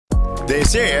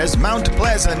This is Mount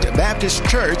Pleasant Baptist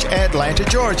Church, Atlanta,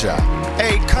 Georgia,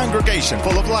 a congregation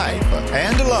full of life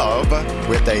and love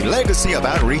with a legacy of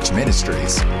outreach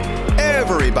ministries.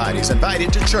 Everybody's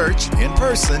invited to church in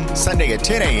person Sunday at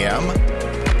 10 a.m.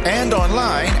 and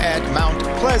online at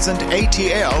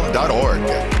mountpleasantatl.org.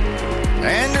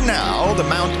 And now, the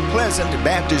Mount Pleasant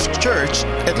Baptist Church,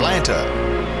 Atlanta.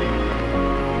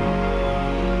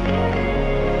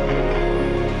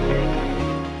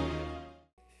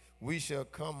 We shall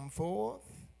come forth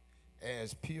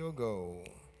as pure gold.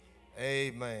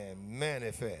 Amen.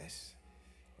 Manifest.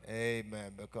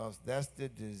 Amen. Because that's the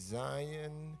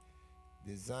design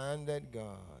that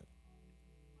God,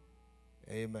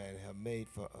 amen, have made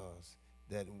for us,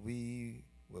 that we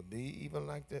will be, even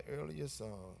like the earlier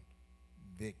song,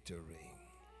 victory.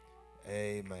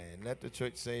 Amen. Let the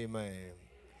church say amen.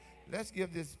 Let's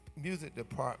give this music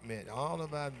department, all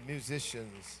of our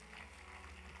musicians,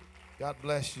 God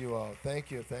bless you all. Thank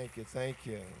you, thank you, thank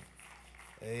you.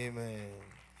 Amen.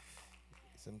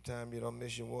 Sometimes you don't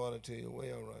miss your water till your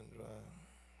well run dry.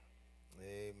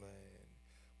 Amen.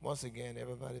 Once again,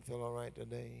 everybody feel all right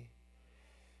today?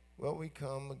 Well, we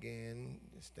come again,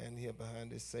 stand here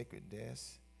behind this sacred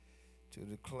desk to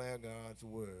declare God's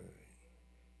word.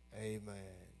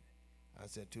 Amen. I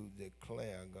said to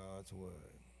declare God's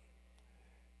word.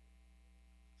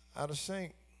 Out of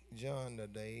St. John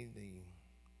today, the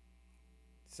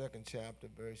second chapter,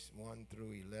 verse 1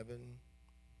 through 11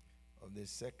 of this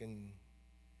second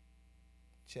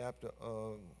chapter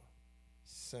of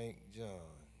St.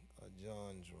 John, or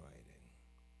John's writing.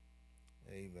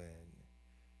 Amen.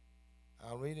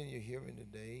 I'll read in your hearing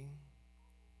today,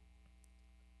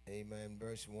 amen,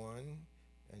 verse 1,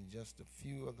 and just a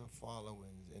few of the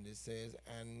followings. And it says,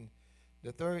 and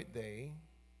the third day,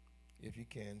 if you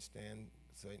can stand,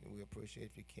 certainly we appreciate.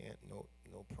 If you can't, no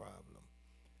problem.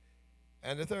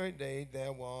 And the third day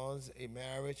there was a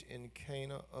marriage in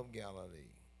Cana of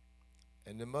Galilee,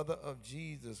 and the mother of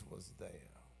Jesus was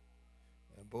there.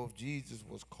 And both Jesus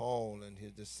was called and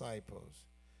his disciples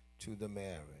to the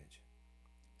marriage.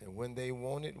 And when they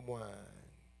wanted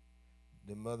wine,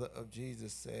 the mother of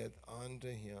Jesus said unto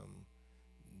him,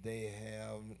 they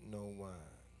have no wine.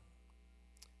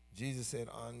 Jesus said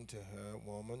unto her,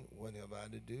 woman, what have I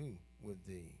to do with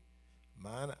thee?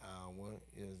 Mine hour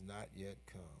is not yet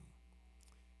come.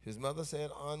 His mother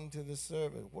said unto the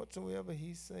servant, whatsoever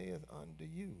he saith unto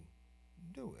you,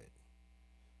 do it.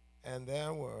 And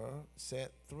there were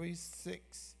set three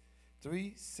six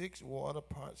water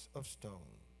pots of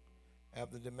stone,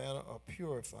 after the manner of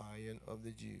purifying of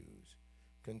the Jews,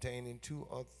 containing 2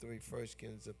 or 3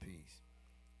 firskins apiece.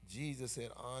 Jesus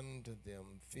said unto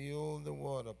them, fill the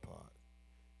water pot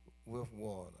with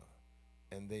water.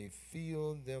 And they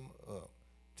filled them up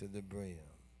to the brim.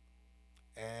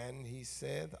 And he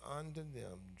said unto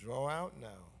them, draw out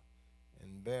now,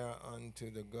 and bear unto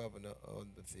the governor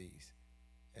of the feast.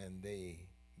 And they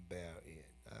bear it.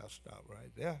 I'll stop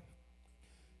right there.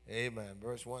 Amen.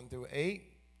 Verse 1 through 8,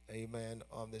 amen,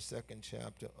 of the second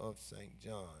chapter of St.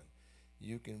 John.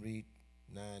 You can read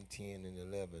 9, 10, and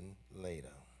 11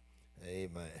 later.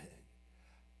 Amen.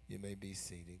 You may be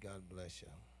seated. God bless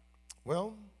you.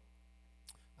 Well,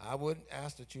 I would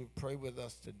ask that you pray with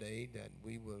us today that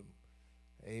we will,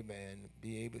 amen,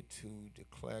 be able to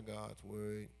declare God's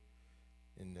word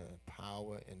in the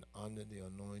power and under the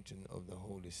anointing of the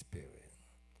Holy Spirit.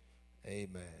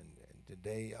 Amen. And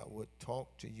today I would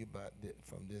talk to you about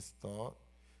from this thought.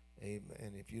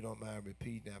 Amen. If you don't mind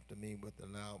repeating after me with a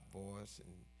loud voice,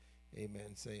 and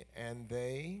amen, say, and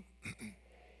they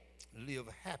live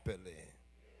happily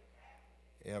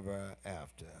ever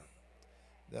after.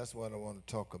 That's what I want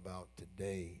to talk about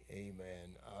today.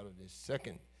 Amen. Out of this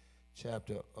second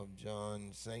chapter of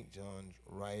John, St. John's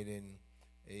writing,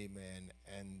 amen,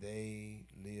 and they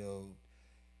lived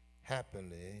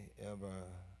happily ever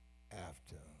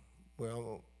after.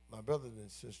 Well, my brothers and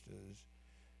sisters,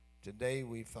 today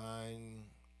we find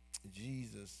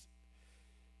Jesus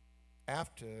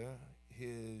after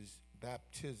his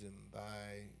baptism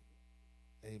by,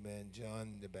 amen,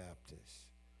 John the Baptist.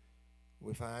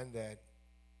 We find that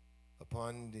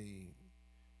upon the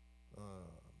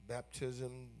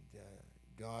baptism,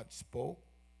 God spoke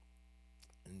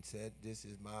and said, this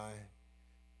is my,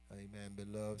 amen,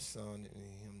 beloved Son,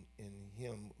 in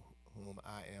him whom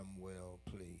I am well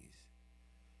pleased.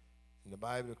 And the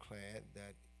Bible declared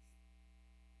that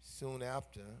soon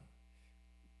after,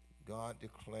 God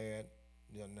declared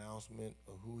the announcement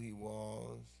of who he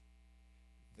was,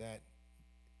 that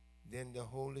then the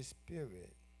Holy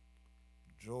Spirit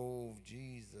drove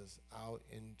Jesus out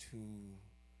into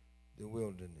the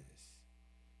wilderness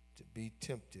to be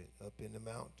tempted up in the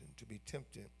mountain, to be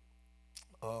tempted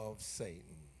of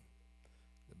Satan.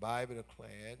 The Bible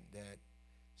declared that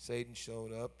Satan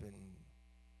showed up and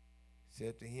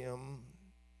said to him,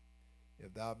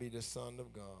 if thou be the Son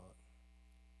of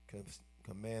God,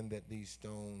 command that these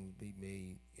stones be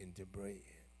made into bread.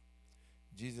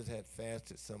 Jesus had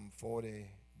fasted some 40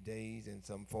 days and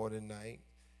some 40 nights.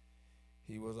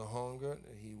 He was a hungered.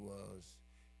 He was,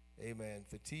 amen,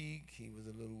 fatigued. He was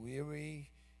a little weary.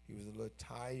 He was a little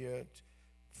tired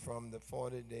from the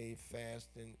 40-day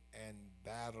fasting and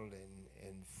battling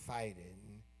and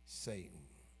fighting Satan.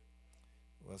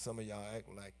 Well, some of y'all act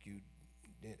like you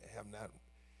have not,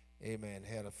 amen,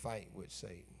 had a fight with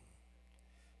Satan.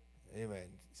 Amen.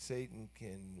 Satan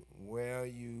can wear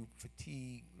you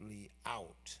fatiguely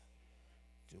out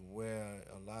to where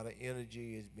a lot of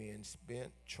energy is being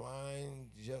spent trying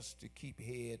just to keep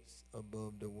heads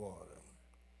above the water.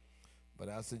 But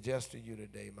I suggest to you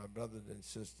today, my brothers and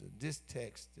sisters, this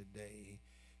text today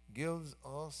gives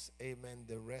us, amen,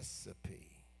 the recipe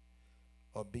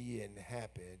of being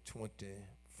happy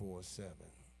 24/7.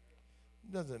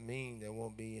 Doesn't mean there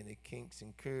won't be any kinks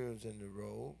and curves in the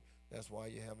road. That's why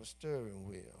you have a steering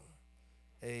wheel.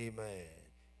 Amen.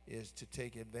 Is to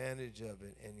take advantage of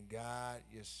it and guide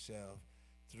yourself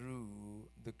through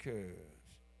the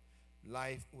curves.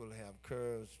 Life will have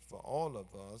curves for all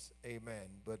of us.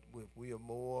 Amen. But if we are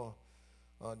more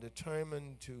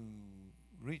determined to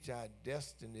reach our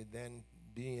destiny than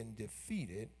being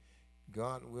defeated,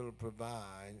 God will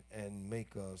provide and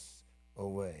make us a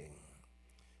way.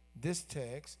 This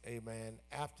text, amen,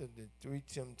 after the 3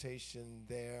 temptations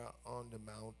there on the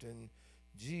mountain,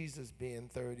 Jesus being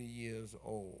 30 years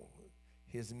old,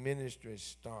 his ministry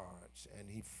starts, and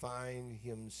he finds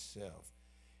himself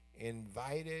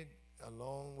invited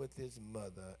along with his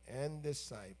mother and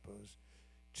disciples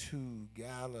to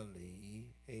Galilee,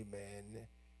 amen,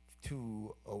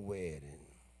 to a wedding.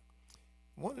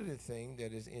 One of the things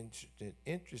that is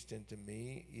interesting to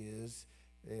me is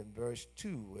in verse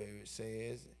 2 where it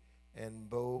says, and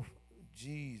both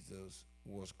Jesus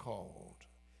was called.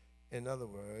 In other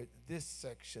words, this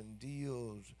section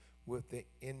deals with the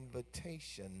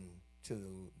invitation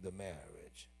to the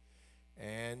marriage.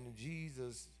 And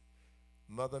Jesus'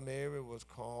 mother Mary was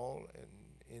called and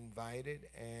invited,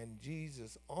 and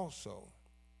Jesus also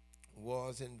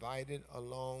was invited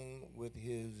along with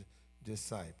his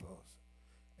disciples.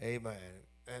 Amen.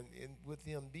 And with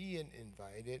him being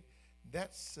invited,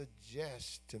 that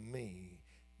suggests to me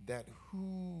that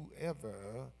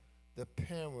whoever the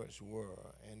parents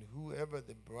were and whoever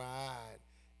the bride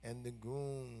and the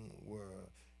groom were,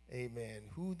 amen,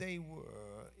 who they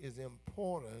were is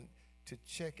important to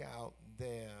check out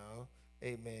their,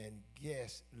 amen,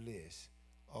 guest list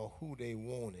or who they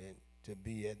wanted to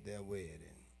be at their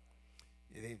wedding.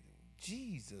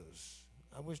 Jesus,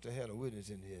 I wish I had a witness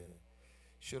in here,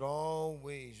 should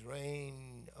always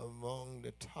reign among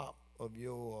the top of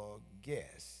your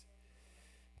guests,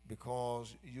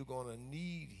 because you're going to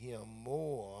need him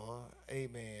more,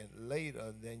 amen,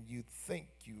 later than you think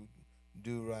you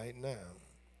do right now.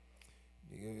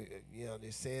 You know,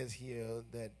 it says here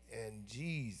that, and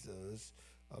Jesus,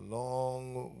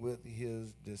 along with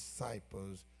his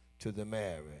disciples, to the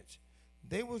marriage.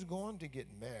 They was going to get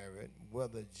married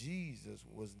whether Jesus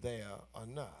was there or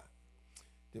not.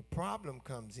 The problem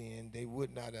comes in, they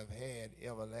would not have had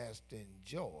everlasting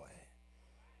joy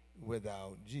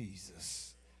without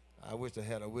Jesus. I wish I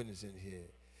had a witness in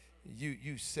here.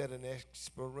 You set an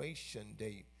expiration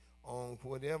date on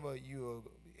whatever you're,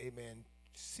 amen,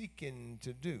 seeking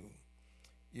to do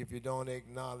if you don't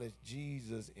acknowledge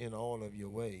Jesus in all of your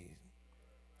ways.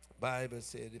 Bible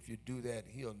said if you do that,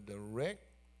 he'll direct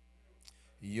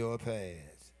your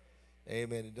paths.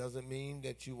 Amen. It doesn't mean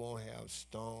that you won't have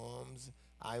storms.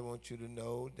 I want you to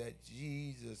know that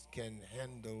Jesus can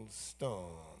handle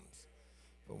storms.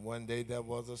 But one day there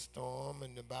was a storm,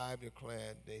 and the Bible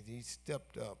declared that he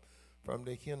stepped up from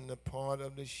the hinder part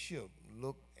of the ship,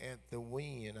 looked at the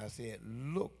wind. I said,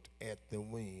 looked at the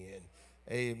wind.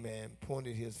 Amen.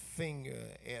 Pointed his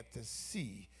finger at the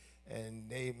sea,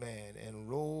 and amen, and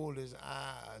rolled his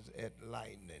eyes at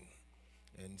lightning.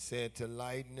 And said to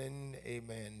lightning,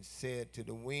 amen, said to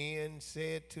the wind,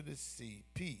 said to the sea,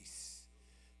 peace,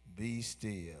 be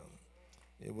still.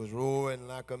 It was roaring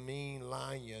like a mean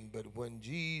lion, but when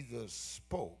Jesus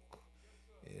spoke,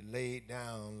 it laid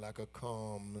down like a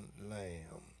calm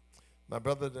lamb. My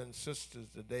brothers and sisters,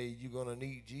 today you're going to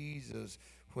need Jesus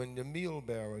when the meal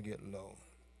barrel get low.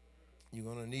 You're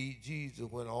going to need Jesus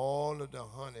when all of the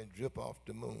honey drip off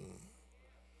the moon.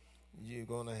 You're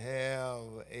going to have,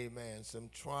 amen, some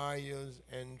trials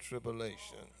and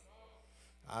tribulation.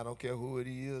 I don't care who it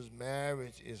is,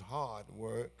 marriage is hard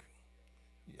work.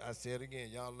 I say it again,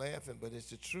 y'all laughing, but it's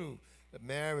the truth. The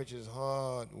marriage is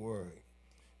hard work.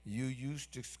 You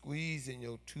used to squeezing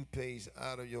your toothpaste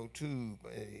out of your tube,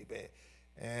 baby,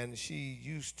 and she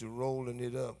used to rolling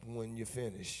it up when you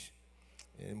finish.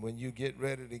 And when you get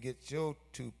ready to get your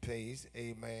toothpaste,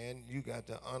 amen, you got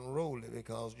to unroll it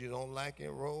because you don't like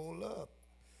it rolled up.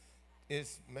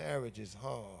 Marriage is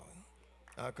hard.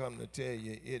 I come to tell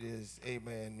you, it is,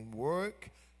 amen, work,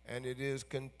 and it is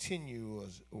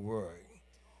continuous work.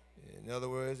 In other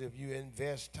words, if you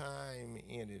invest time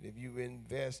in it, if you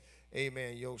invest,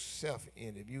 amen, yourself in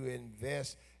it, if you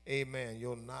invest, amen,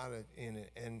 your knowledge in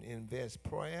it, and invest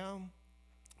prayer,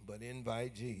 but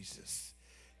invite Jesus.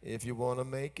 If you want to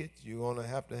make it, you're going to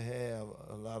have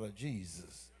a lot of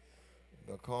Jesus,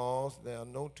 because there are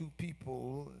no two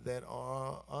people that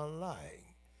are alike.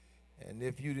 And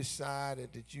if you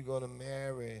decided that you're going to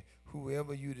marry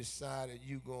whoever you decided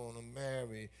you're going to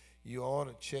marry, you ought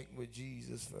to check with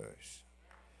Jesus first.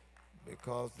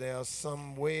 Because there are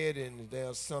some weddings, there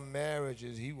are some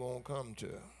marriages he won't come to.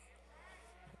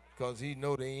 Because he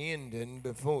know the ending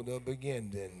before the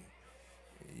beginning.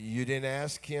 You didn't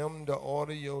ask him to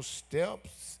order your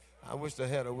steps. I wish I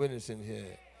had a witness in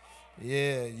here.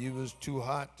 Yeah, you was too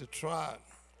hot to trot.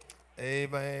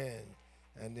 Amen.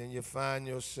 And then you find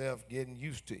yourself getting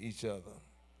used to each other.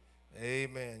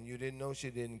 Amen. You didn't know she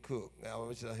didn't cook. I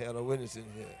wish I had a witness in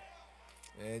here.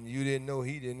 And you didn't know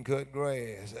he didn't cut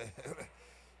grass.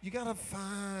 You got to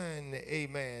find,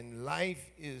 amen,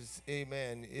 life is,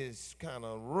 amen, is kind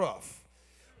of rough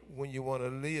when you want to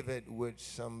live it with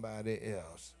somebody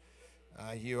else.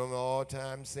 I hear them all the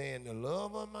time saying, the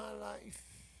love of my life.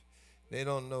 They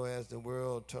don't know as the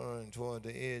world turns toward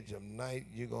the edge of night,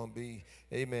 you're going to be,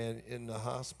 amen, in the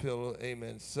hospital,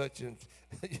 amen, searching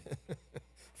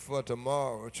for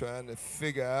tomorrow, trying to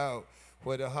figure out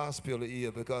where the hospital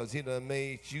is because he done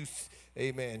made you,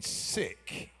 amen,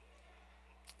 sick,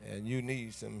 and you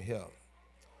need some help.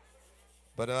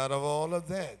 But out of all of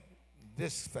that,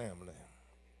 this family,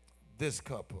 this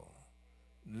couple,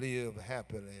 live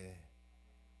happily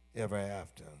ever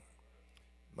after.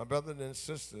 My brothers and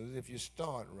sisters, if you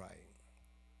start right,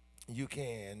 you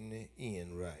can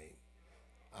end right.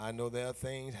 I know there are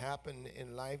things happen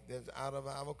in life that's out of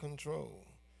our control.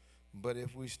 But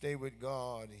if we stay with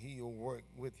God, he'll work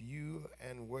with you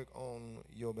and work on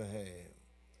your behalf.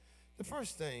 The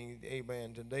first thing,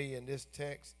 amen, today in this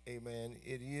text, amen,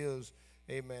 it is,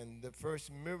 amen, the first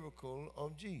miracle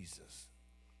of Jesus.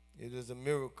 It is a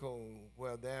miracle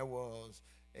where there was,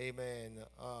 amen,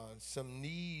 some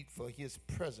need for his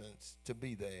presence to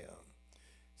be there.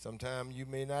 Sometimes you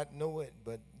may not know it,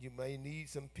 but you may need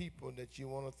some people that you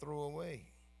want to throw away.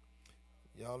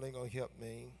 Y'all ain't going to help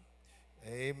me.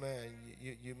 Amen.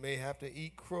 You may have to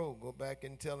eat crow. Go back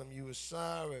and tell them you were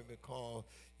sorry because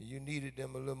you needed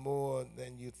them a little more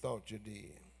than you thought you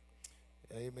did.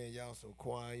 Amen. Y'all so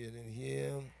quiet in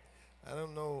here. I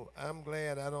don't know. I'm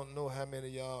glad I don't know how many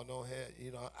of y'all don't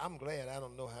have, I'm glad I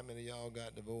don't know how many of y'all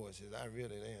got divorces. I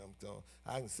really am. So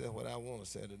I can say what I want to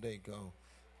say today because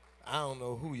I don't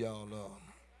know who y'all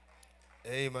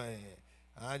are. Amen.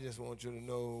 I just want you to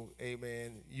know,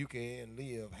 amen, you can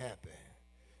live happy.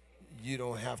 You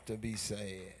don't have to be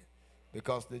sad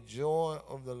because the joy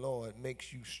of the Lord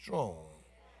makes you strong.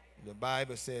 The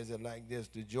Bible says it like this: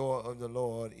 the joy of the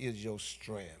Lord is your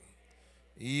strength.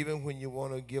 Even when you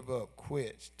want to give up,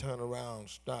 quit, turn around,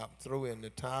 stop, throw in the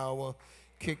towel,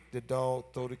 kick the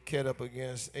dog, throw the cat up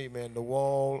against, amen, the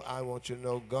wall, I want you to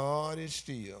know God is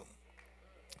still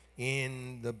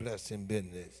in the blessing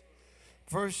business.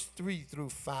 Verse 3 through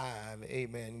 5,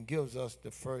 amen, gives us the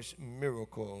first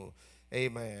miracle,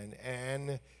 amen.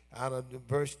 And out of the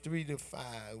verse 3 to 5,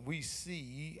 we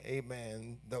see,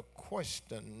 amen, the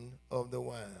question of the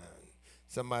wine.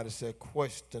 Somebody said,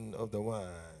 question of the wine.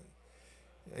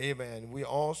 Amen. We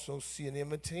also see an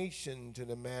invitation to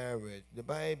the marriage. The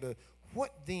Bible,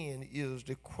 what then is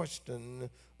the question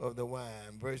of the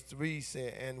wine? Verse 3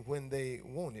 said, and when they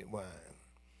wanted wine,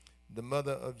 the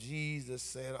mother of Jesus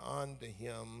said unto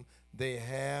him, they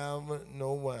have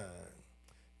no wine.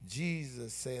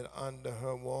 Jesus said unto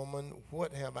her, woman,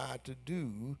 what have I to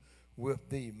do with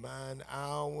thee? Mine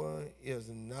hour is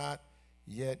not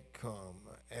yet come.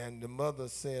 And the mother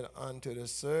said unto the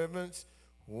servants,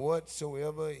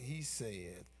 whatsoever he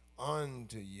saith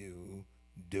unto you,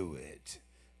 do it.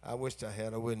 I wish I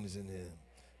had a witness in here.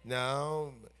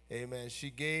 Now, amen, she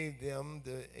gave them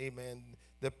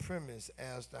the premise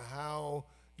as to how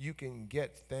you can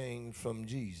get things from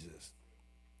Jesus.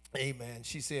 Amen.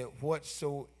 She said,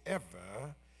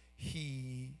 whatsoever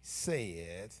he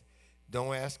saith,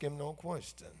 Don't ask him no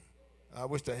question. I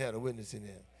wish I had a witness in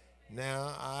there.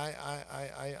 Now,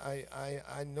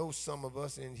 I know some of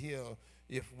us in here,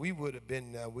 if we would have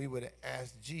been there, we would have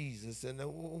asked Jesus, and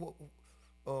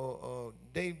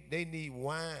they need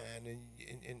wine,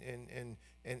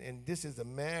 and this is a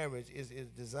marriage, is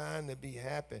designed to be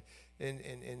happy,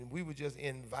 and we were just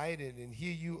invited, and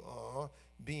here you are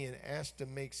being asked to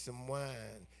make some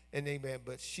wine, and amen.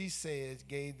 But she says,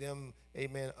 gave them,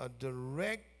 amen, a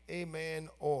direct, amen,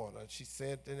 order. She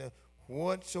said to them,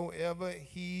 whatsoever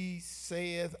he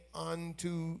saith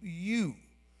unto you,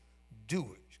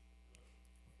 do it.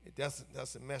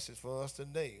 That's a message for us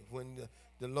today. When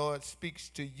the Lord speaks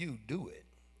to you, do it.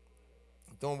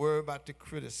 Don't worry about the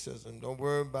criticism. Don't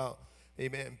worry about,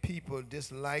 amen, people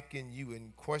disliking you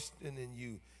and questioning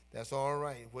you. That's all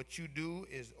right. What you do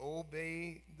is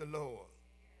obey the Lord,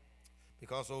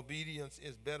 because obedience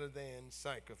is better than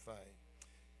sacrifice.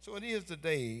 So it is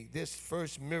today, this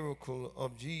first miracle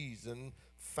of Jesus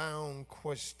found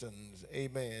questions,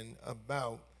 amen,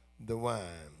 about the wine.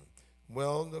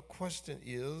 Well, the question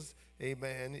is,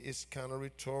 amen, it's kind of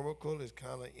rhetorical, it's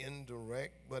kind of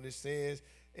indirect, but it says,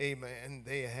 amen,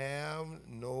 they have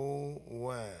no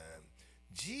wine.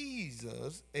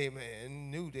 Jesus,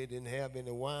 amen, knew they didn't have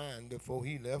any wine before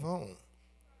he left home.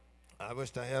 I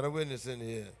wish I had a witness in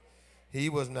here. He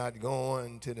was not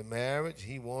going to the marriage.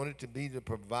 He wanted to be the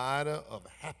provider of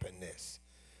happiness,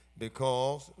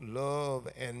 because love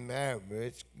and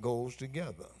marriage goes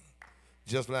together,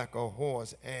 just like a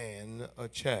horse and a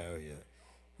chariot.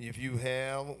 If you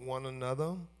have one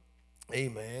another,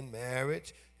 amen,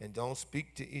 marriage, and don't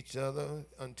speak to each other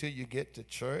until you get to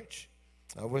church.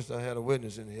 I wish I had a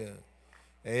witness in here.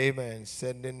 Amen.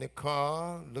 Sitting in the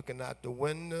car, looking out the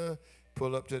window,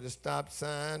 pull up to the stop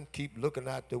sign, keep looking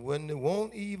out the window,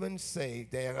 won't even say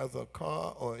there's a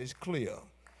car or it's clear.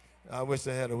 I wish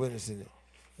I had a witness in it.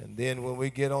 And then when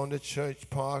we get on the church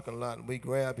parking lot, we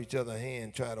grab each other's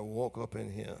hand, try to walk up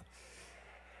in here.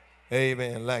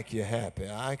 Amen, like you're happy.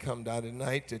 I come down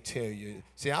tonight to tell you.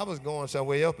 See, I was going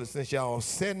somewhere else, but since y'all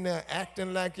sitting there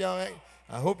acting like y'all act,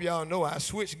 I hope y'all know I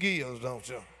switch gears, don't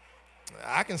you?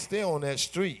 I can stay on that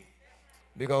street.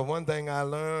 Because one thing I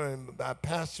learned by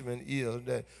pastoring is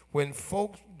that when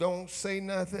folks don't say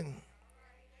nothing,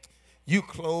 you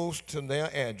close to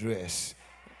their address.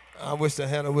 I wish I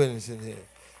had a witness in here.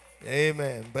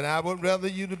 Amen. But I would rather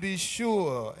you to be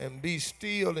sure and be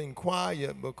still and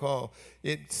quiet, because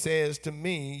it says to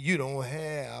me you don't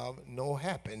have no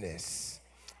happiness.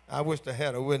 I wish I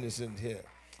had a witness in here.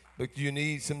 But you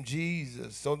need some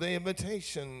Jesus. So the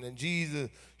invitation, and Jesus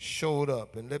showed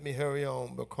up. And let me hurry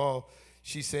on, because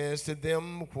she says to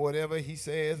them, whatever he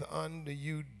says unto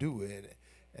you, do it.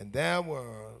 And there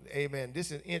were, amen, this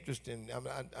is interesting.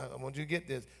 I want you to get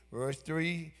this. Verse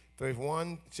 3, verse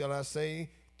 1, shall I say,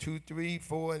 2, 3,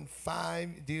 4, and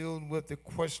 5 deal with the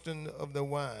question of the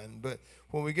wine. But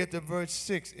when we get to verse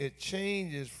 6, it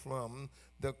changes from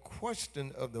the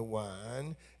question of the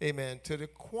wine, amen, to the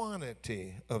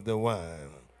quantity of the wine.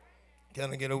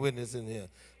 Can I get a witness in here?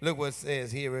 Look what it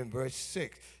says here in verse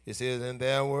 6. It says, and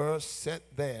there were set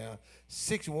there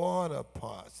 6 water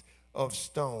pots of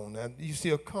stone. Now, you see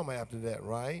a comma after that,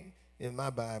 right? In my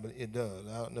Bible, it does.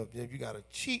 I don't know if you got a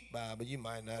cheap Bible, you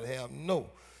might not have no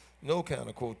kind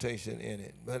of quotation in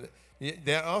it. But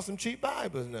there are some cheap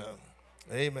Bibles now.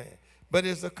 Amen. But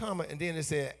it's a comma, and then it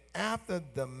said, after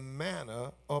the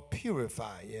manner of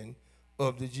purifying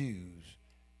of the Jews.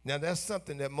 Now, that's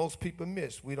something that most people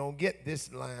miss. We don't get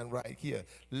this line right here.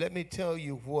 Let me tell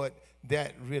you what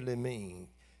that really means.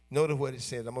 Notice what it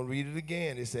says. I'm going to read it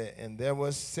again. It said, and there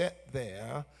was set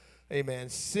there, amen,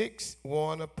 6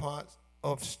 water pots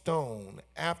of stone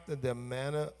after the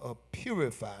manner of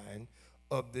purifying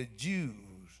of the Jews.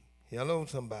 Hello,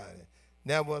 somebody.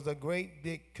 There was a great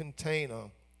big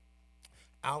container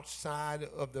outside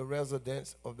of the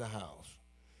residence of the house.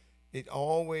 It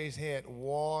always had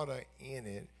water in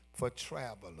it for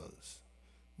travelers.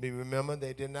 Remember,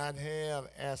 they did not have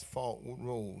asphalt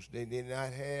roads. They did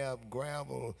not have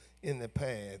gravel in the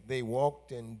path. They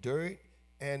walked in dirt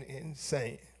and in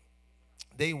sand.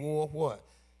 They wore what?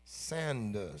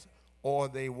 Sandals, or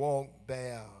they walked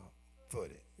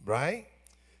barefooted, right?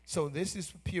 So this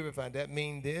is purified. That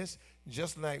means this,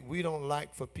 just like we don't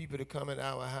like for people to come in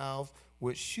our house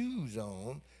with shoes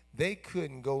on, they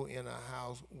couldn't go in a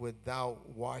house without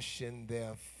washing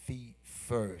their feet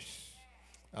first.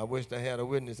 I wish I had a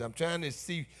witness. I'm trying to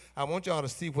see, I want y'all to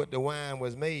see what the wine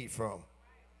was made from.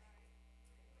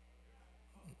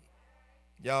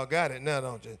 Y'all got it now,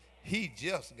 don't you? He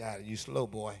just got it, you slow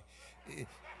boy.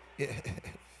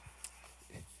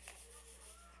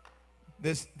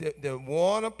 The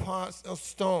water pots of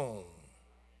stone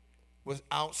was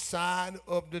outside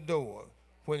of the door.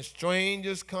 When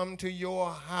strangers come to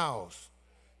your house,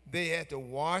 they had to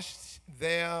wash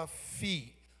their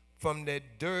feet from the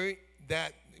dirt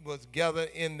that was gathered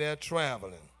in their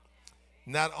traveling.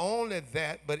 Not only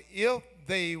that, but if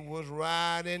they was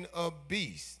riding a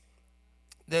beast,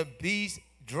 the beast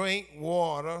drank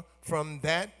water from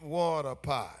that water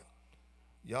pot.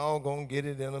 Y'all gonna get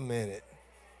it in a minute.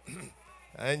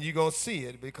 And you're going to see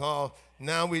it because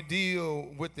now we deal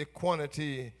with the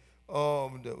quantity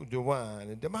of the wine.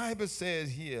 And the Bible says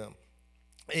here,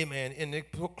 amen, in the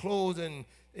closing,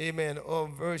 amen,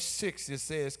 of verse 6, it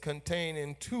says,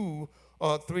 containing 2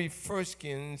 or 3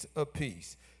 firskins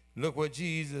apiece. Look what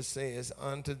Jesus says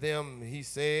unto them. He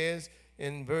says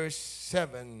in verse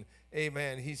 7,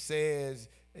 amen, he says,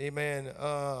 amen,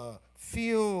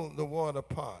 fill the water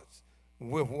pots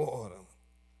with water.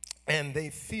 And they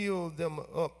filled them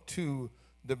up to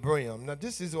the brim. Now,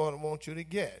 this is what I want you to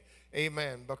get.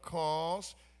 Amen.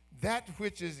 Because that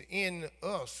which is in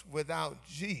us without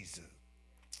Jesus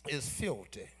is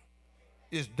filthy,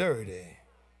 is dirty,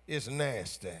 is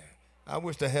nasty. I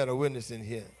wish I had a witness in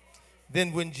here.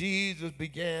 Then when Jesus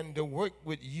began to work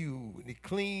with you, to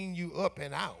clean you up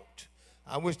and out,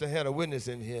 I wish I had a witness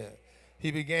in here.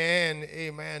 He began,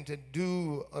 amen, to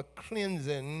do a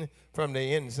cleansing from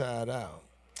the inside out.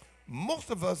 Most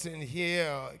of us in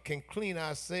here can clean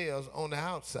ourselves on the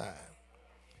outside.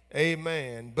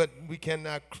 Amen. But we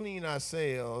cannot clean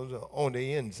ourselves on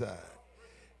the inside.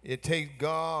 It takes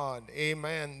God,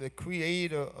 amen, the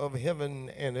creator of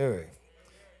heaven and earth.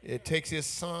 It takes his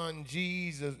son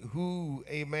Jesus who,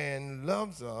 amen,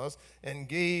 loves us and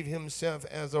gave himself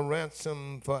as a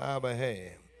ransom for our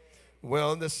behalf.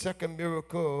 Well, the second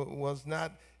miracle was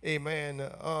not, amen,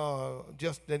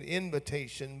 just an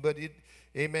invitation, but it,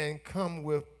 amen, come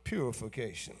with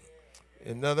purification.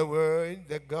 In other words,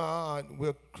 that God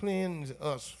will cleanse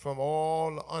us from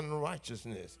all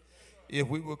unrighteousness if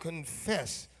we will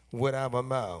confess with our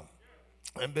mouth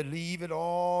and believe it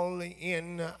all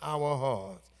in our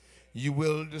hearts. You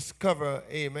will discover,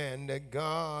 amen, that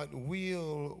God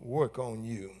will work on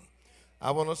you.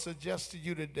 I want to suggest to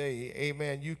you today,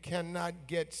 amen, you cannot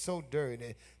get so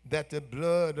dirty that the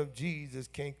blood of Jesus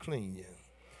can't clean you.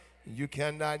 You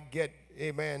cannot get,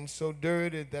 amen, so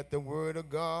dirty that the word of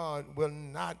God will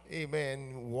not,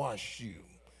 amen, wash you.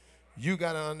 You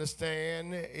got to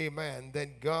understand, amen,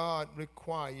 that God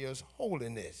requires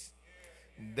holiness.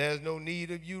 There's no need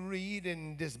of you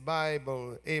reading this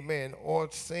Bible, amen, or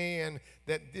saying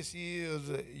that this is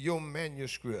your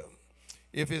manuscript.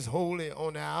 If it's holy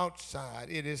on the outside,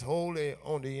 it is holy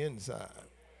on the inside.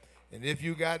 And if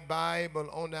you got Bible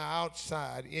on the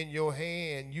outside in your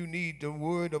hand, you need the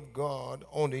word of God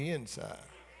on the inside.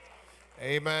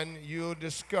 Amen. You'll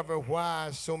discover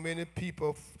why so many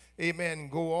people, amen,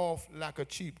 go off like a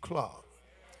cheap clock.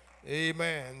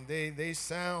 Amen. They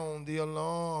sound the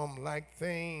alarm like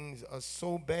things are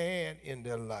so bad in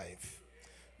their life.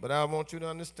 But I want you to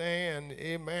understand,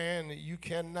 amen, you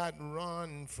cannot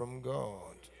run from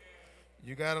God.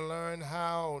 You got to learn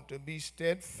how to be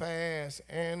steadfast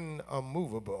and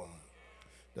unmovable.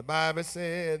 The Bible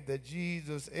said that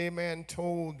Jesus, amen,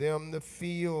 told them to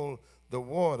fill the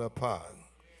water pot.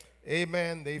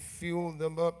 Amen. They filled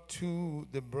them up to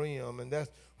the brim. And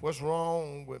that's what's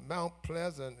wrong with Mount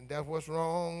Pleasant. And that's what's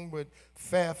wrong with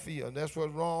Fairfield. That's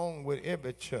what's wrong with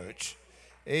every church.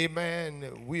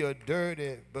 Amen. We are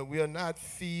dirty, but we are not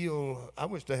filled. I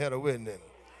wish I had a witness.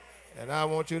 And I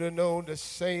want you to know that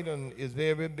Satan is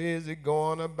very busy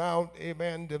going about,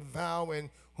 amen, devouring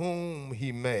whom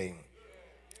he may.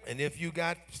 And if you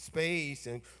got space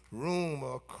and room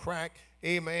or crack,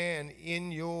 amen,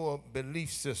 in your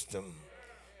belief system,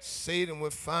 Satan will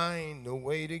find a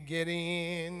way to get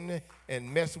in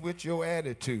and mess with your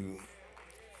attitude.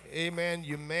 Amen.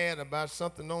 You're mad about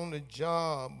something on the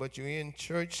job, but you're in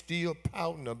church still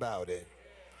pouting about it.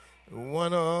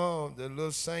 One of the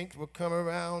little saints will come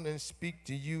around and speak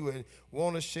to you and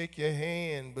want to shake your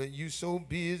hand, but you're so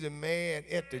busy mad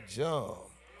at the job.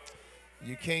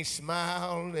 You can't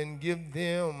smile and give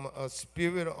them a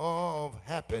spirit of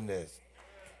happiness.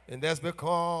 And that's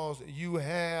because you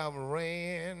have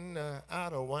ran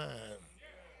out of wine.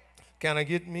 Can I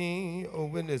get me a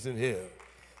witness in here?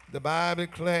 The Bible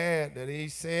declared that he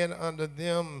said unto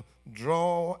them,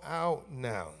 draw out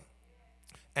now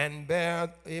and bear,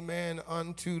 amen,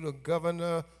 unto the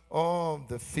governor of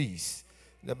the feast.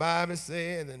 The Bible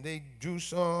said, and they drew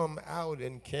some out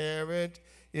and carried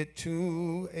it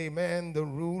to, amen, the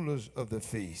rulers of the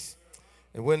feast.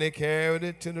 And when they carried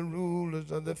it to the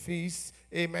rulers of the feast,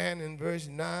 Amen. In verse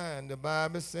 9, the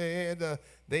Bible said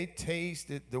they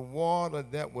tasted the water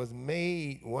that was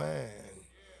made wine.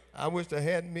 I wish I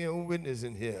had me a witness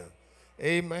in here.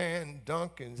 Amen.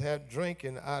 Donkeys had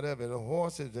drinking out of it. The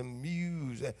horses and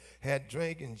mules had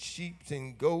drinking, sheep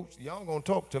and goats. Y'all gonna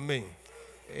talk to me.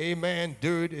 Amen.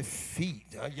 Dirty feet.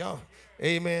 Y'all.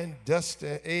 Amen. Dusty.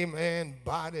 Amen.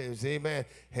 Bodies. Amen.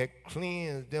 Had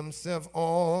cleansed themselves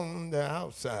on the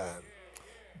outside.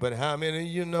 But how many of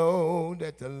you know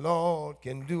that the Lord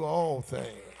can do all things?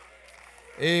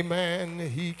 Amen.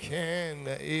 He can.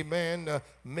 Amen.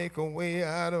 Make a way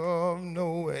out of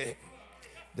no way.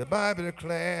 The Bible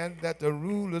declared that the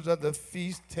rulers of the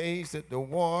feast tasted the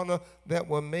water that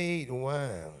were made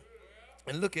wine.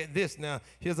 And look at this now.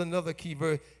 Here's another key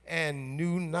verse. And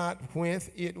knew not whence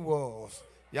it was.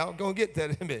 Y'all gonna get that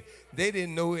in a minute. They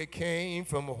didn't know it came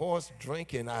from a horse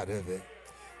drinking out of it.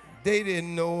 They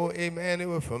didn't know, amen, it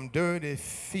was from dirty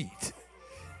feet.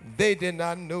 They did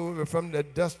not know it was from the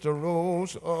dusty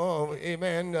roads of,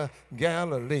 amen,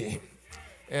 Galilee.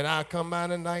 And I come by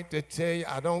tonight to tell you,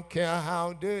 I don't care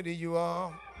how dirty you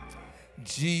are,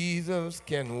 Jesus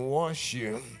can wash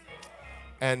you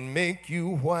and make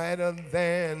you whiter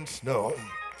than snow.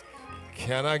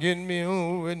 Can I get me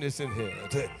a witness in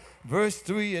here? Verse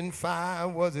 3 and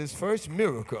 5 was his first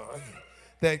miracle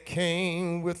that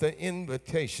came with an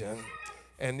invitation.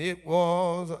 And it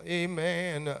was,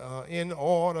 amen, in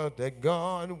order that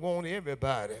God wants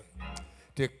everybody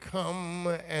to come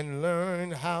and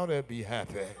learn how to be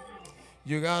happy.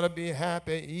 You got to be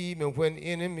happy even when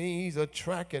enemies are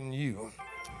tracking you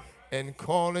and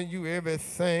calling you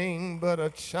everything but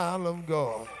a child of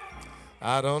God.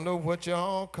 I don't know what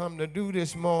y'all come to do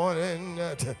this morning,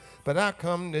 but I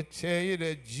come to tell you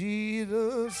that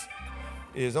Jesus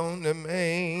is on the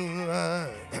main line.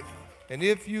 And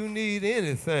if you need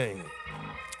anything,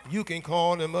 you can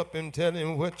call him up and tell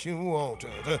him what you want.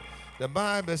 The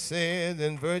Bible says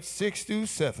in verse 6 through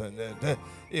 7 that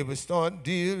it would start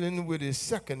dealing with his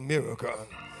second miracle.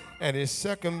 And his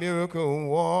second miracle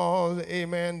was,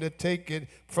 amen, to take it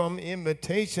from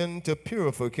imitation to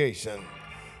purification.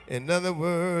 In other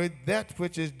words, that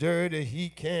which is dirty, he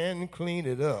can clean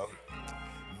it up.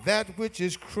 That which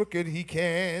is crooked, he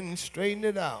can straighten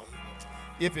it out.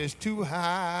 If it's too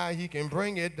high, he can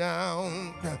bring it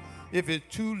down. If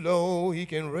it's too low, he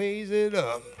can raise it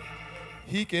up.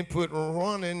 He can put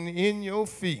running in your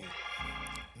feet,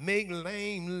 make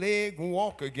lame leg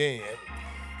walk again,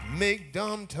 make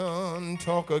dumb tongue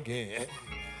talk again,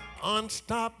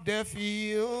 unstop deaf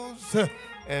ears,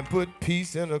 and put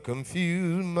peace in a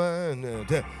confused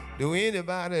mind. Do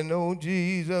anybody know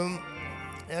Jesus?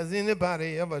 Has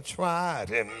anybody ever tried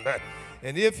him?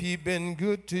 And if he been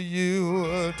good to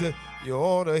you, you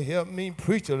ought to help me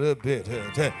preach a little bit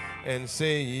and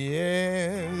say,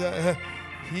 yes.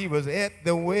 He was at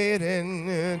the wedding,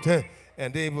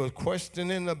 and they was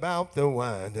questioning about the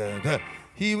wine.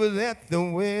 He was at the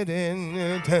wedding,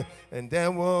 and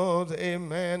there was,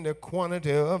 amen, the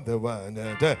quantity of the wine.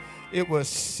 It was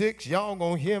 6, y'all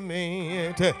gonna hear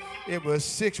me, it was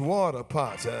 6 water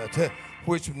pots,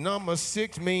 which number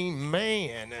 6 mean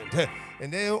man.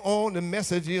 And they're on the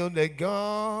message is that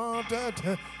God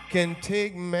can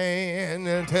take man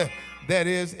that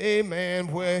is, amen,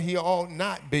 where he ought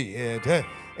not be,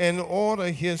 and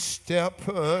order his step,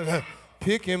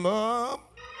 pick him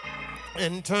up,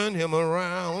 and turn him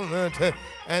around,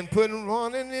 and put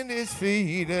running in his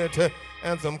feet,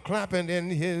 and some clapping in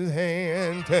his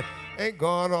hand. Ain't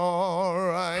God all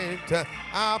right?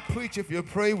 I'll preach if you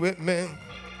pray with me.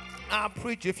 I'll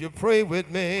preach if you pray with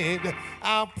me.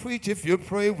 I'll preach if you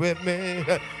pray with me.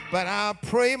 But I'll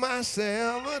pray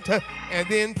myself and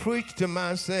then preach to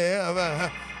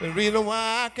myself. The reason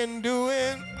why I can do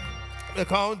it,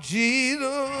 because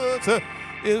Jesus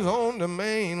is on the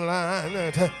main line.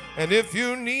 And if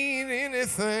you need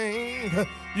anything,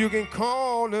 you can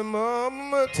call him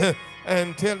up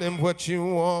and tell him what you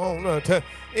want.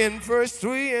 In verse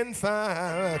 3 and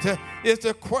 5, it's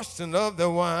the question of the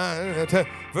wine.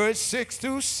 Verse 6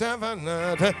 through 7,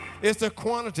 it's the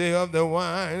quantity of the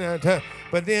wine.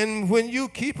 But then when you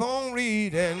keep on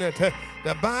reading,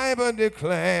 the Bible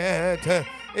declared,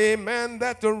 amen,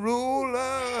 that the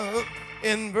ruler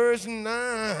in verse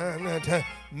 9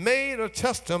 made a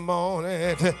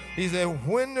testimony. He said,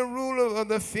 when the ruler of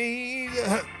the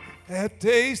feast had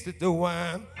tasted the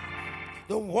wine,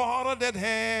 the water that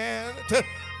had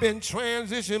been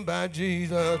transitioned by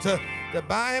Jesus, the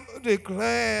Bible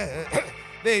declared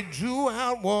they drew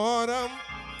out water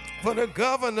for the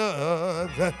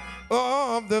governors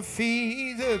of the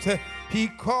feast. He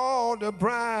called the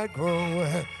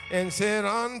bridegroom and said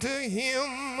unto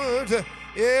him,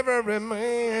 Every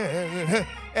man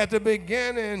at the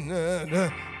beginning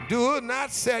do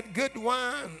not set good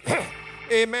wine.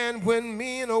 Amen. When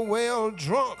men are well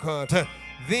drunk,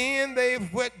 then they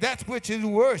wet that which is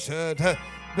worse.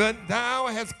 But thou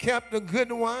hast kept the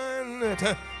good wine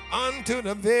unto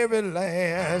the very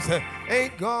last.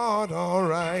 Ain't God all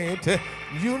right?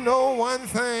 You know one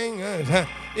thing,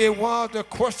 it was the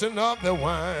question of the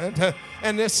wine.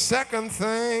 And the second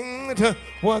thing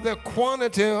was the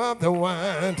quantity of the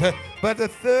wine. But the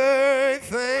third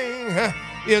thing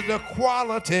is the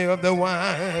quality of the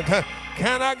wine.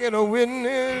 Can I get a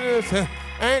witness?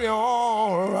 Ain't it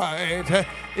all right?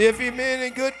 If he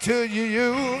been good to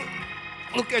you,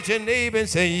 look at your neighbor and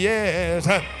say yes.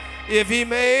 If he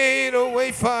made a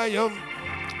way for you,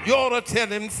 you ought to tell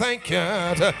him thank you.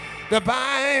 The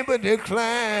Bible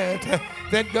declared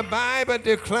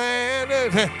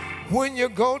when you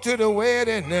go to the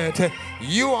wedding,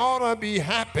 you ought to be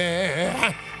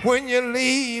happy. When you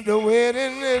leave the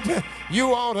wedding,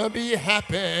 you ought to be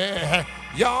happy.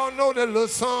 Y'all know the little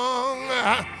song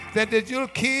that the little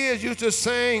kids used to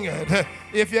sing.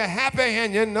 If you're happy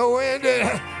and you know it,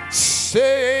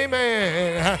 say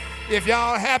amen. If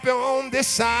y'all happy on this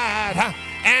side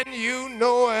and you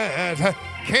know it,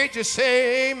 can't you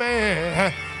say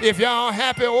amen? If y'all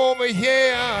happy over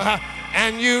here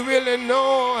and you really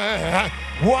know it,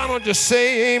 why don't you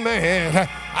say amen?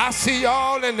 I see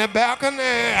y'all in the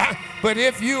balcony, but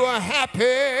if you are happy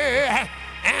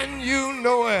and you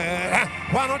know it,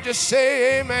 why don't you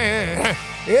say amen?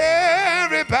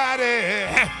 Everybody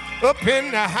up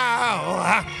in the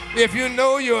house, if you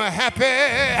know you're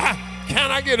happy, can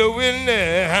I get a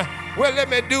witness? Well, let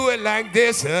me do it like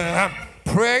this.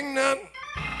 Pregnant,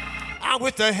 I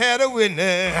wish I had a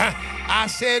witness. I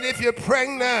said, if you're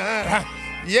pregnant,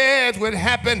 yeah, it would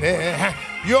happen.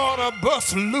 You ought to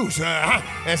bust loose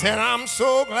and said, I'm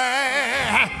so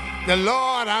glad the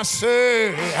Lord I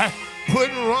serve put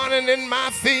running in my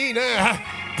feet,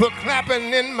 put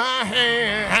clapping in my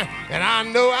hand, and I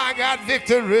know I got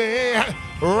victory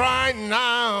right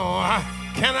now.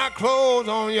 Can I close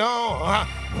on y'all?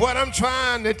 What I'm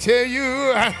trying to tell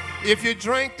you, if you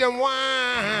drink the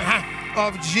wine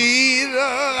of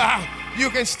Jesus, you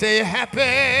can stay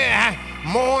happy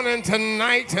morning to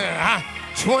night,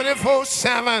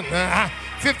 24/7,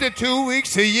 52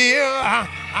 weeks a year.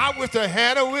 I wish I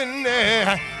had a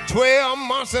witness, 12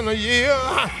 months in a year,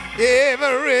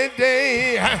 every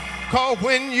day. Cause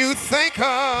when you think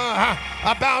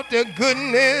about the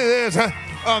goodness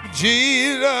of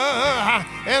Jesus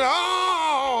and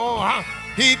all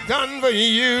he done for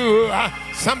you,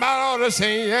 somebody ought to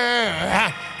say,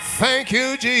 yeah, thank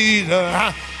you,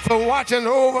 Jesus, for watching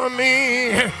over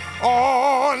me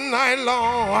all night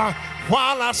long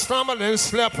while I stumbled and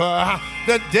slept.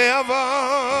 The devil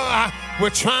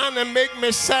was trying to make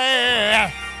me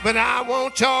sad, but I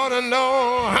want y'all to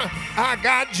know I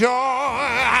got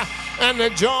joy, and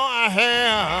the joy I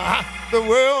have, the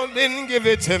world didn't give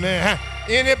it to me.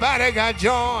 Anybody got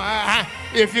joy?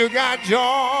 If you got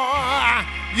joy,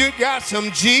 you got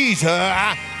some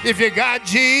Jesus. If you got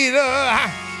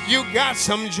Jesus, you got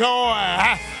some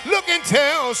joy. Look and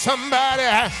tell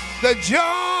somebody, the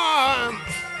joy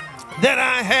that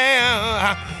I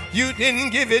have, you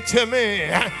didn't give it to me,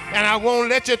 and I won't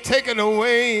let you take it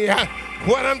away.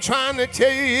 What I'm trying to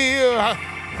tell you,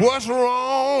 what's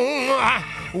wrong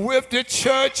with the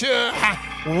church?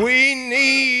 We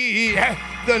need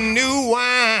the new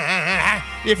wine.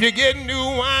 If you get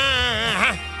new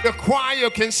wine, the choir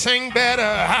can sing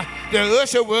better. The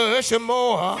usher will usher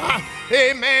more.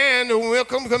 Amen. The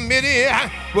welcome committee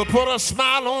will put a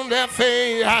smile on their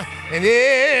face. And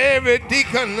every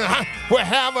deacon will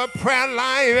have a prayer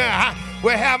life.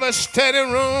 Will have a study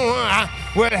room.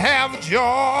 Will have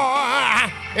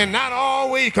joy. And not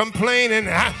always complaining.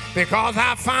 Because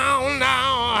I found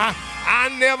out I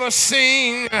never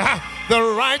seen the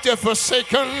righteous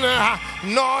forsaken,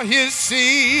 nor his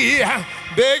seed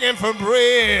begging for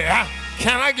bread.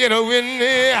 Can I get a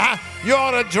witness? You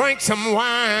ought to drink some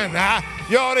wine.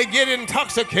 You ought to get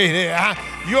intoxicated.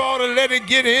 You ought to let it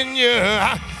get in you.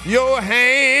 Your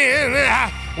hand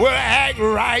will act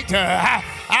right.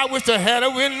 I wish I had a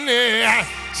witness.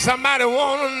 Somebody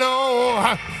want to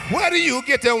know, where do you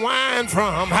get the wine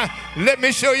from? Let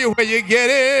me show you where you get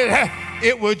it.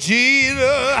 It was Jesus,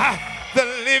 the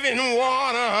living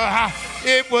water.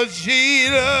 It was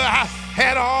Jesus,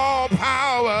 had all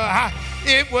power.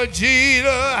 It was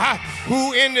Jesus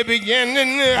who in the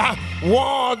beginning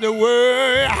was the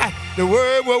Word. The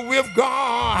Word was with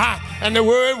God, and the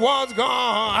Word was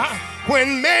God.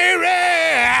 When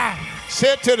Mary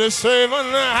said to the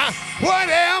servant,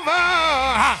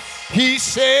 whatever He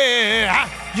said,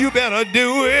 you better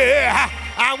do it.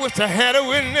 I wish I had a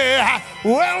witness.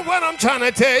 Well, what I'm trying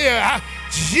to tell you,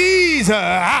 Jesus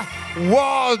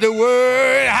was the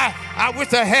Word. I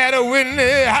wish I had a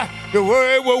witness. The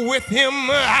Word was with him.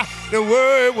 The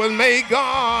Word was made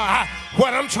God.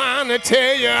 What I'm trying to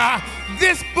tell you,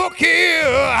 this book is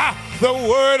the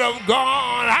Word of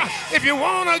God. If you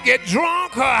want to get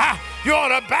drunk, you ought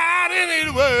to abide in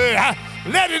His Word.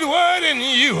 Let His Word in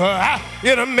you.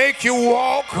 It'll make you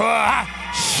walk.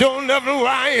 Sure enough,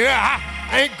 right.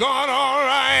 Ain't God all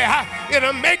right?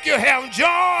 It'll make you have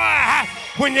joy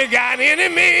when you got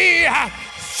enemy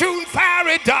shooting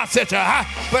fiery darts at you.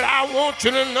 But I want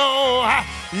you to know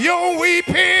your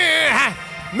weeping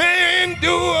may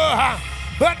endure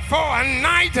but for a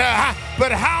night.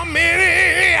 But how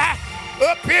many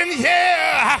up in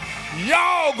here,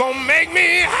 y'all gonna make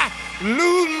me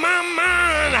lose my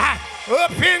mind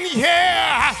up in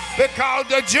here, because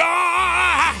the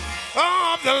joy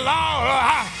of the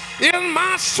Lord is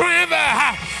my strength.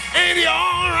 Ain't He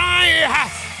all right?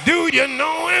 Do you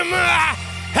know Him?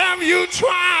 Have you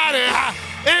tried it?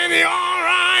 Ain't He all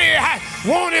right?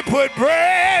 Won't He put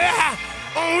bread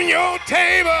on your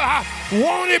table?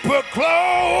 Won't He put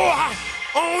clothes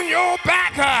on your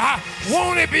back?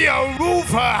 Won't He be a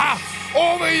roof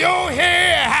over your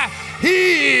head?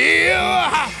 He is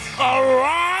a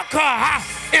rock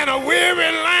in a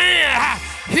weary land.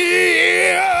 He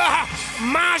is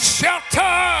my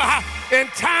shelter in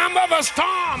time of a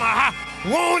storm.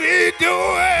 Won't He do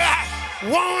it?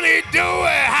 Won't He do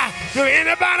it? Do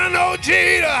anybody know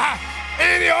Jesus?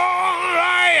 Ain't He all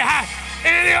right?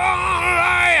 Ain't He all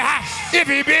right? If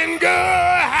He been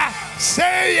good,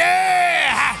 say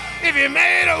yeah. If He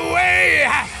made a way,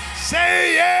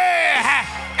 say yeah.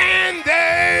 And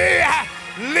they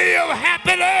live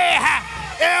happily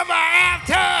ever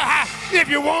after. If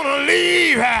you want to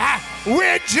leave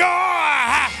with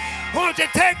joy, won't you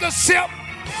take a sip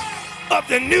of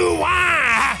the new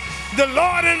wine? The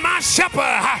Lord is my shepherd,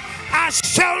 I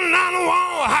shall not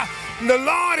want. The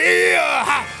Lord is,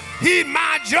 He's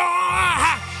my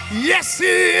joy. Yes, He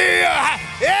is.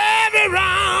 Every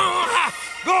round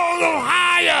goes on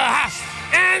higher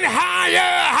and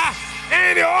higher.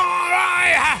 And you're all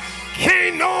right.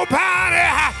 Can't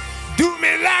nobody do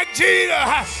me like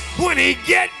Jesus. When He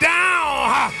get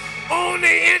down on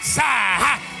the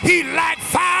inside, He like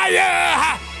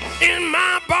fire in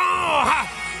my bone.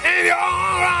 And you're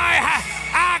all right.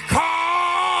 I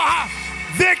call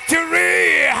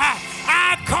victory.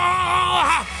 I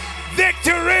call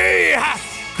victory.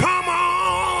 Come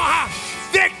on,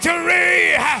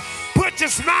 victory. Put your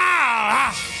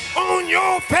smile on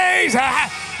your face.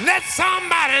 Let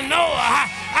somebody know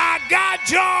I got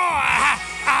joy.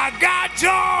 I got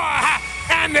joy.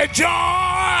 And the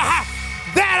joy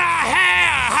that I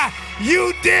have,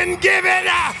 you didn't give it.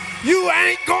 You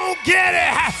ain't gonna get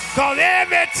it. Cause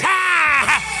every time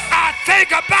I think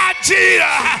about Jesus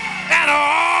and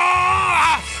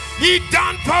all He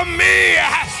done for me,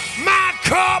 my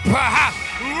cup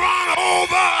run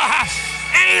over.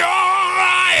 Ain't it all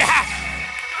right?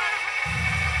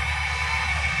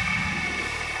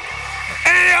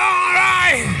 Ain't it all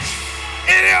right?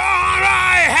 Ain't it all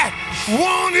right?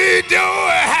 Won't He do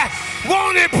it?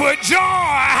 Won't He put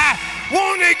joy?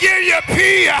 Won't He give you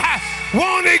peace?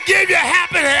 Won't He give you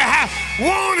happiness?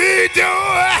 Won't He do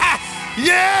it?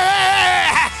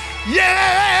 Yeah!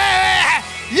 Yeah!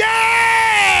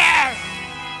 Yeah!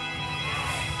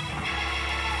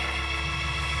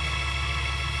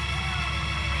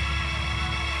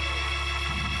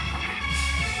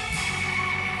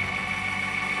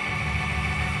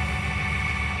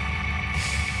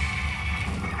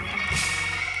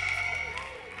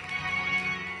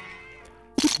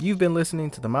 You've been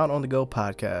listening to the Mount on the Go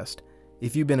podcast.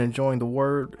 If you've been enjoying the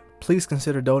word, please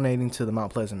consider donating to the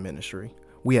Mount Pleasant Ministry.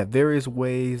 We have various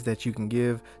ways that you can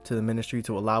give to the ministry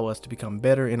to allow us to become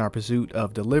better in our pursuit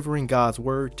of delivering God's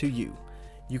word to you.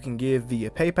 You can give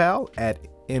via PayPal at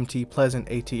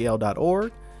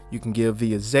mtpleasantatl.org. You can give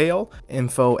via Zelle,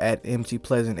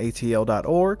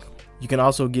 info@mtpleasantatl.org. You can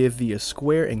also give via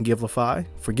Square and Givelify.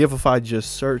 For Givelify,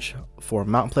 just search for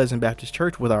Mount Pleasant Baptist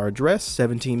Church with our address,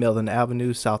 17 Melvin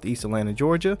Avenue, Southeast Atlanta,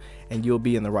 Georgia, and you'll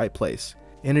be in the right place.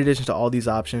 In addition to all these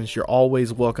options, you're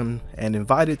always welcome and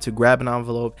invited to grab an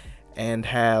envelope and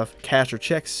have cash or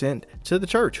checks sent to the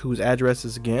church, whose address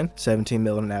is again 17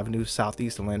 Melvin Avenue,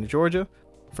 Southeast Atlanta, Georgia.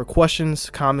 For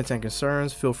questions, comments, and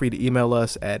concerns, feel free to email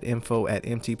us at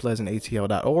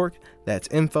info@mtpleasantatl.org. That's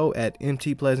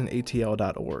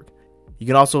info@mtpleasantatl.org. You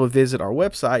can also visit our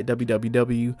website,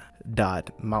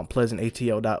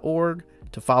 www.mountpleasantatl.org,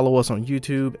 to follow us on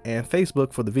YouTube and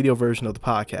Facebook for the video version of the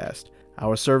podcast.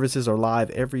 Our services are live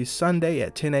every Sunday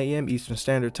at 10 a.m. Eastern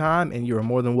Standard Time, and you are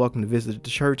more than welcome to visit the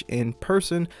church in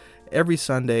person every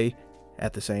Sunday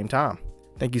at the same time.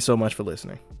 Thank you so much for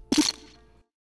listening.